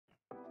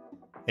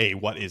Hey,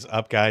 what is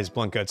up, guys?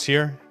 Bluntguts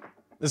here.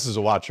 This is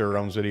a Watch Your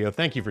Realms video.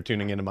 Thank you for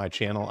tuning into my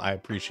channel. I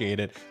appreciate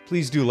it.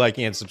 Please do like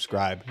and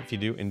subscribe if you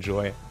do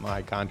enjoy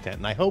my content.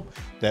 And I hope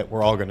that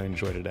we're all going to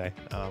enjoy today.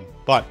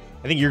 But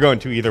I think you're going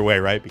to either way,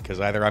 right? Because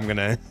either I'm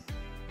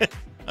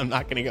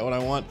not going to get what I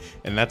want,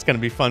 and that's going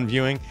to be fun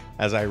viewing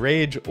as I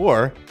rage,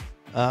 or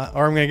I'm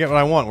going to get what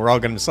I want. We're all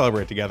going to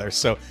celebrate together.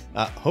 So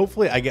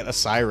hopefully I get a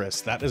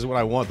Cyrus. That is what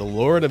I want. The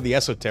Lord of the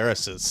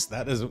Esotericists.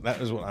 That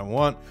is what I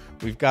want.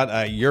 We've got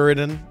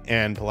Uredin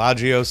and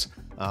Pelagios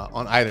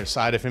on either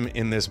side of him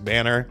in this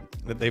banner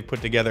that they've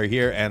put together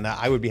here, and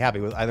I would be happy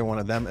with either one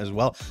of them as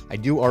well. I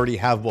do already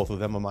have both of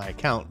them on my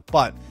account,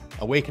 but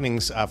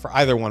awakenings for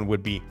either one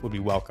would be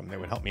welcome. They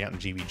would help me out in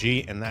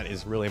GVG, and that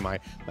is really my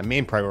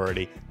main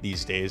priority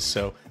these days.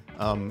 So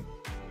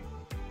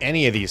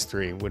any of these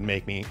three would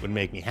make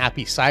me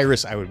happy.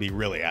 Cyrus, I would be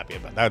really happy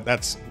about that.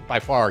 That's by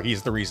far,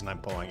 he's the reason I'm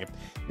pulling. If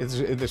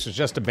this was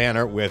just a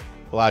banner with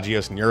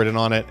Pelagios and Uredin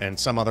on it and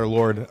some other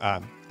lord,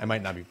 I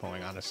might not be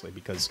pulling, honestly,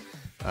 because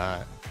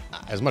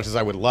as much as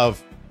I would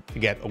love to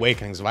get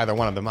awakenings of either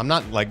one of them, I'm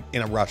not like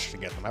in a rush to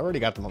get them. I already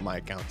got them on my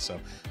account, so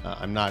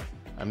I'm not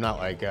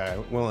like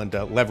willing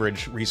to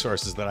leverage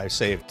resources that I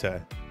saved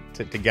to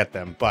get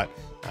them. But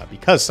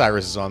because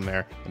Cyrus is on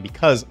there, and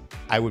because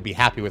I would be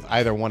happy with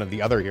either one of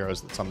the other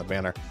heroes that's on the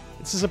banner,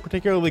 this is a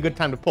particularly good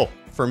time to pull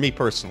for me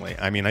personally.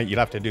 I mean, you'd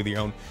have to do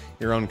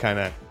your own kind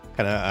of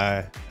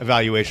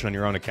evaluation on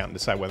your own account and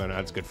decide whether or not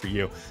it's good for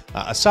you.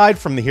 Aside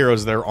from the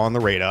heroes that are on the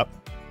rate up,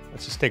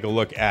 let's just take a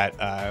look at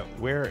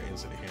where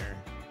is it here?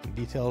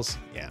 Details.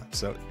 Yeah.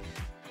 So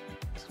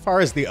as far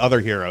as the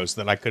other heroes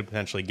that I could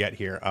potentially get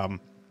here,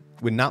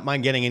 would not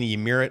mind getting any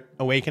Ymiric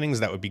awakenings.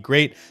 That would be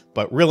great.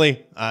 But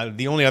really,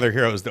 the only other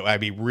heroes that I'd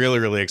be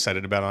really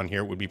excited about on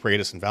here would be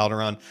Praetus and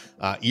Valderon.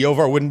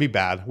 Eovar wouldn't be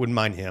bad. Wouldn't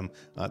mind him.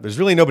 There's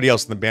really nobody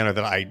else in the banner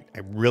that I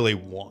really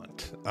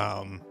want.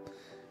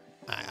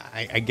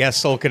 I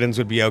guess Solkadins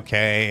would be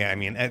okay. I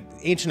mean,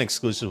 ancient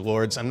exclusive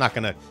lords, I'm not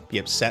going to be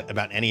upset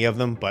about any of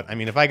them. But I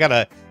mean, if I got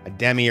a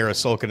Demi or a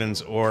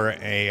Solkadins or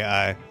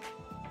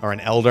an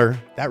Elder,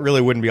 that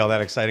really wouldn't be all that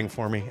exciting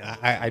for me.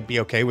 I'd be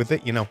okay with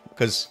it, you know,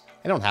 because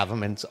I don't have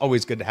them, and it's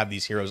always good to have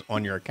these heroes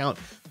on your account,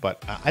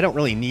 but I don't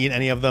really need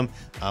any of them.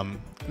 I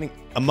think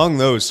among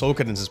those,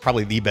 Solkadins is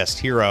probably the best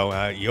hero.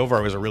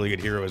 Eovar was a really good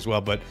hero as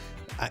well, but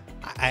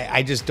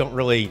I just don't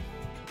really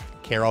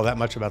care all that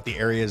much about the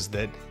areas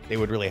that they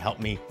would really help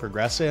me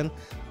progress in.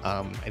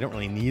 I don't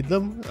really need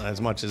them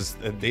as much as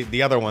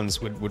the other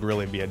ones would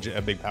really be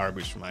a big power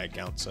boost for my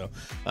account, so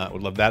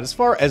would love that. As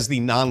far as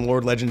the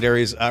non-lord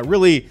legendaries,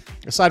 really,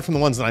 aside from the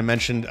ones that I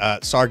mentioned,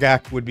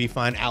 Sargak would be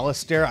fine.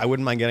 Alistair, I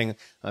wouldn't mind getting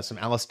some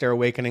Alistair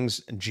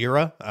awakenings.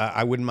 Jira,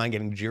 I wouldn't mind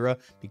getting Jira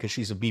because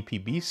she's a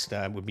BP beast.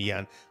 Would be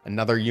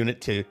another unit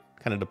to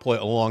kind of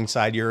deploy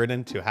alongside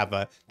Uredin to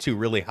have two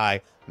really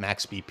high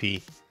max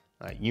BP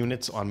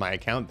units on my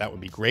account. That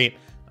would be great.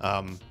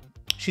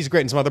 She's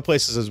great in some other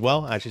places as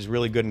well. She's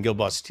really good in Guild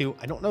Boss 2.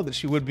 I don't know that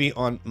she would be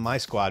on my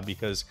squad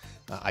because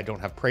I don't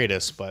have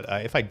Praetus, but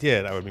if I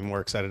did, I would be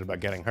more excited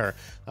about getting her.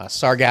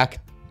 Sargak,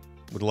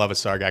 would love a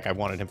Sargak. I've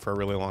wanted him for a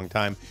really long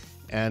time.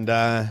 And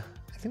I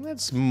think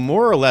that's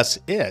more or less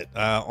it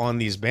on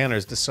these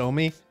banners.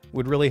 Desomi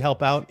would really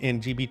help out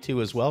in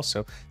GB2 as well,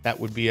 so that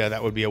would be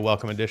a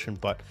welcome addition.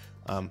 But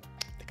I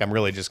think I'm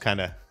really just kind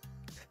of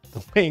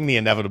weighing the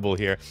inevitable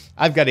here.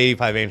 I've got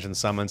 85 ancient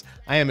summons.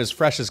 I am as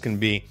fresh as can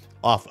be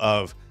off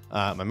of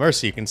my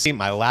Mercy. You can see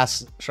my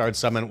last shard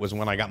summon was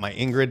when I got my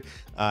Ingrid.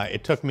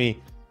 It took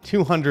me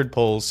 200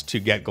 pulls to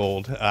get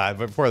gold.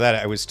 Before that,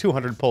 I was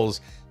 200 pulls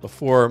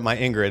before my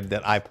Ingrid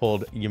that I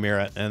pulled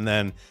Ymiric, and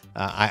then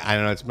I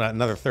don't know, it's about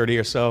another 30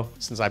 or so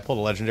since I pulled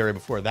a legendary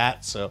before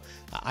that. So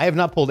I have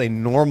not pulled a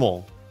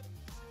normal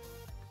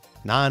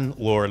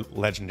non-lord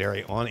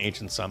legendary on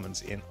ancient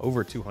summons in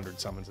over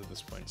 200 summons at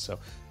this point. So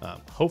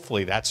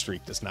hopefully that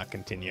streak does not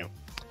continue.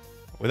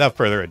 Without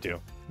further ado,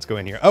 let's go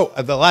in here. Oh,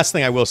 the last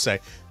thing I will say,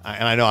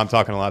 and I know I'm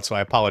talking a lot, so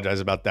I apologize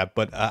about that,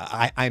 but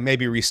I may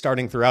be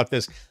restarting throughout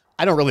this.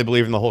 I don't really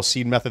believe in the whole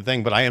seed method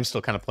thing, but I am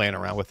still kind of playing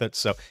around with it.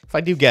 So if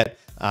I do get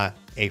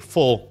a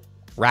full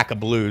rack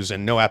of blues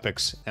and no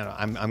epics,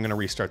 I'm going to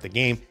restart the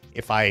game.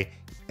 If I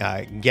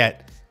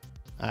get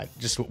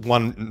just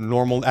one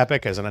normal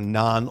epic as a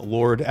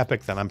non-lord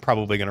epic, then I'm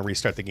probably going to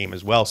restart the game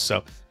as well.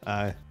 So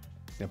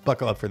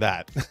buckle up for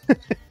that.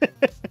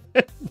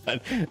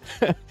 But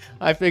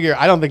I figure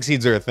I don't think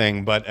seeds are a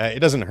thing, but it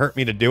doesn't hurt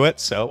me to do it.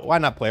 So why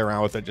not play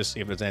around with it, just see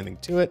if there's anything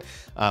to it.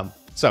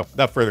 So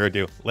without further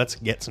ado, let's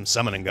get some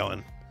summoning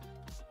going.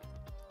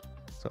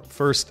 So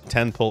first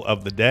 10 pull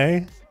of the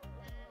day.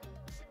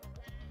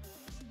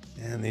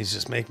 And these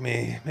just make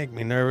me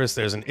nervous.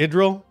 There's an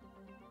Idril.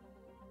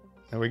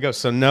 There we go.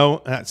 So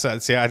no,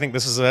 see, I think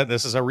this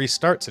is a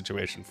restart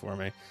situation for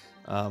me.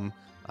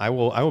 I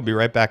will be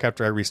right back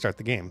after I restart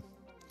the game.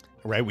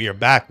 All right, we are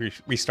back. We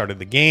restarted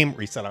the game,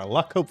 reset our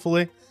luck,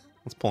 hopefully.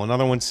 Let's pull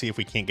another one, see if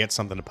we can't get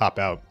something to pop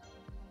out.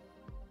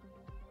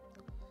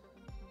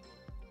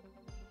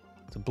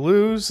 The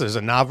blues. There's a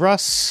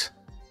Navras.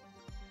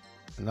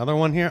 Another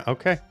one here.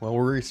 Okay, well,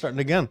 we're restarting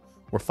again.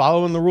 we're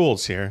following the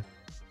rules here.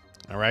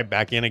 All right,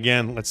 back in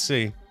again. Let's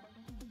see.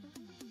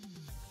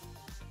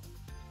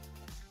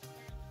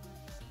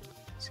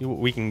 See what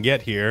we can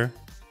get here.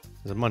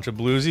 There's a bunch of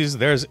bluesies.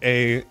 There's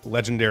a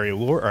legendary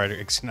lord,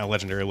 or not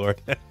legendary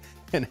lord,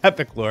 an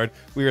epic lord.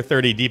 We are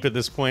 30 deep at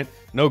this point.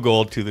 No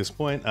gold to this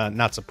point.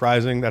 Not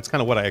surprising. That's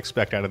kind of what I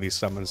expect out of these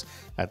summons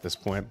at this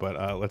point.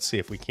 But let's see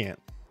if we can't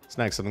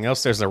snag something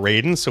else. There's a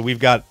Uredin. So we've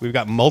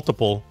got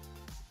multiple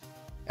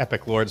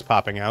epic lords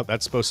popping out.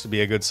 That's supposed to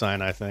be a good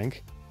sign, I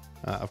think.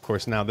 Of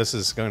course, now this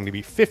is going to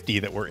be 50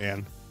 that we're in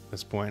at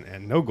this point,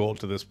 and no gold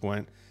to this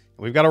point.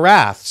 And we've got a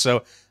Wrath.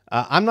 So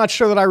I'm not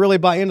sure that I really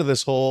buy into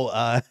this whole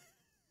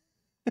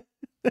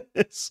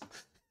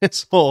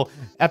this whole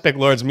epic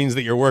lords means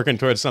that you're working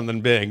towards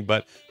something big,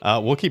 but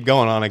we'll keep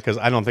going on it because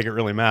I don't think it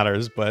really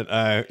matters,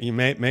 but you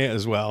may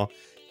as well.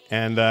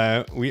 And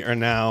we are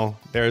now,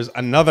 there's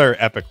another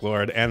epic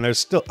lord, and there's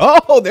still,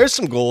 oh, there's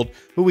some gold.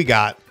 Who we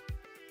got?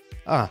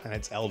 Ah, and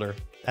it's Elder.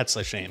 That's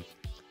a shame.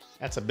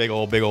 That's a big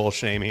old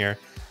shame here.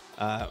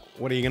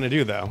 What are you gonna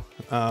do though?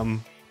 I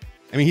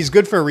mean, he's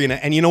good for arena,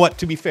 and you know what?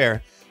 To be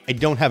fair, I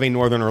don't have a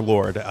Northerner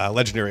Lord,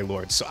 legendary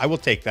Lord, so I will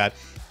take that.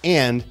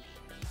 And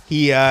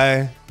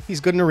he's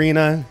good in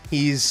arena.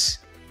 He's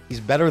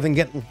better than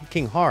getting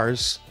King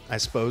Hars, I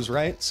suppose,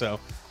 right? So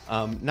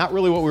not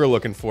really what we were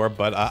looking for,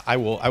 but I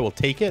will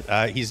take it.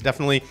 He's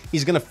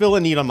gonna fill a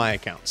need on my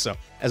account. So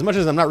as much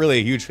as I'm not really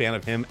a huge fan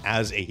of him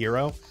as a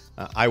hero,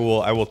 I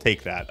will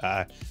take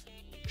that.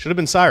 Should have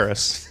been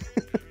Cyrus.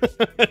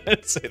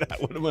 I'd say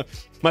that would have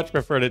much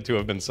preferred it to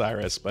have been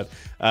Cyrus, but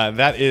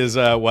that is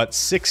what,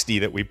 60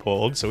 that we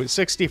pulled. So it's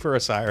 60 for a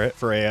Cyrus,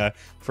 for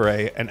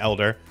an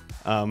Elder.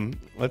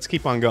 Let's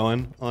keep on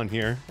going on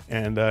here,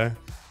 and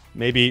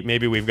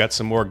maybe we've got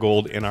some more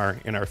gold in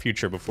our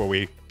future before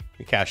we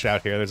cash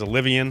out here. There's a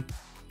Livian,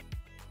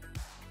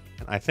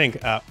 and I think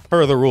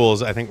per the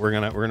rules, I think we're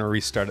gonna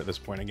restart at this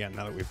point again.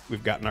 Now that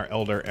we've gotten our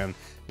Elder and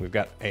we've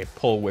got a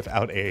pull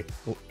without a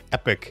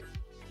epic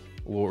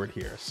lord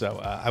here. So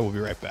I will be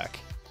right back.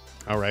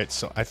 All right,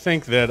 so I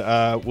think that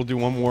we'll do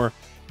one more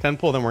 10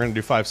 pull, then we're gonna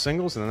do 5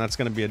 singles, and then that's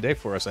gonna be a day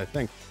for us. I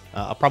think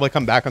I'll probably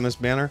come back on this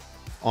banner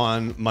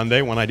on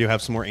Monday when I do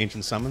have some more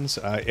ancient summons.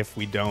 If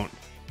we don't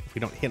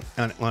hit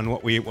on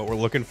what we're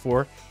looking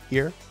for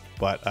here,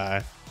 but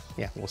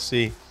yeah, we'll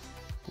see.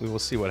 We will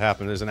see what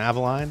happens. There's an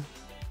Avaline.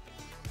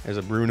 There's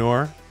a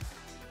Brunor.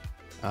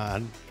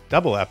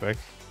 Double epic.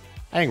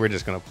 I think we're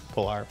just gonna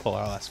pull our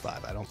last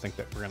 5. I don't think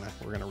that we're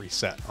gonna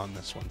reset on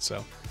this one.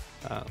 So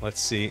let's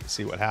see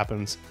what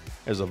happens.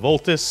 There's a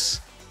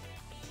Voltus.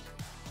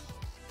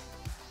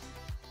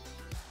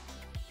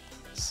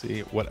 Let's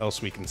see what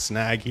else we can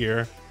snag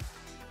here.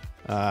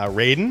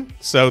 Uredin.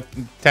 So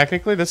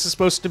technically, this is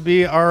supposed to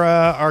be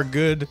our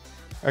good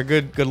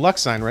luck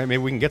sign, right?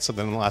 Maybe we can get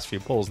something in the last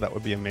few pulls. That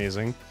would be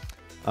amazing.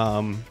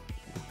 Turn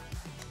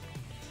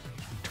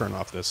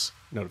off this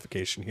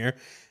notification here,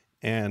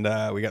 and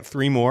we got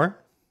 3 more.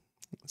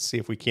 Let's see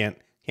if we can't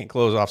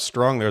close off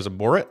strong. There's a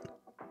Borit.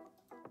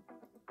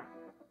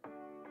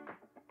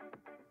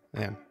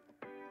 Man,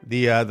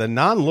 the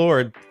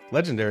non-lord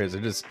legendaries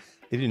are just,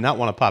 they do not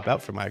want to pop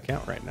out for my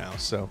account right now.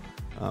 So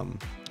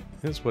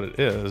here's what it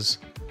is.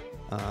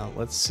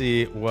 Let's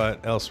see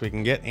what else we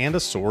can get. And a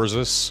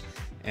Sorzus.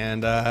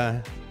 And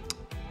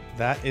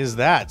that is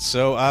that.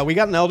 So we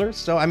got an Elder.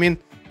 So, I mean,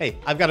 hey,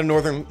 I've got a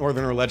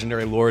Northerner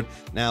legendary lord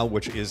now,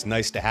 which is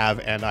nice to have.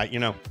 And, you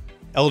know,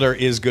 Elder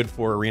is good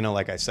for arena,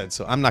 like I said.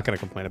 So I'm not going to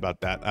complain about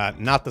that.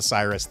 Not the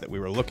Cyrus that we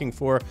were looking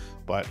for.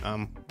 But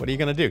what are you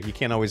going to do? You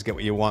can't always get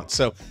what you want.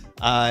 So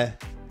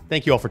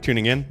thank you all for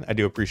tuning in. I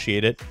do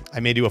appreciate it. I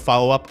may do a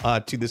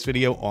follow-up to this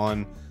video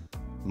on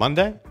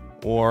Monday.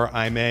 Or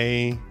I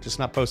may just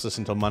not post this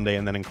until Monday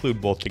and then include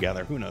both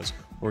together. Who knows?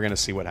 We're going to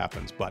see what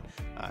happens. But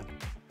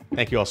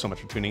thank you all so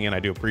much for tuning in. I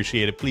do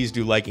appreciate it. Please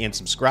do like and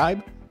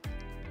subscribe.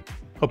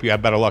 Hope you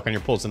have better luck on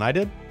your pulls than I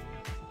did.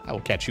 I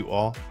will catch you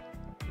all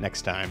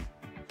next time.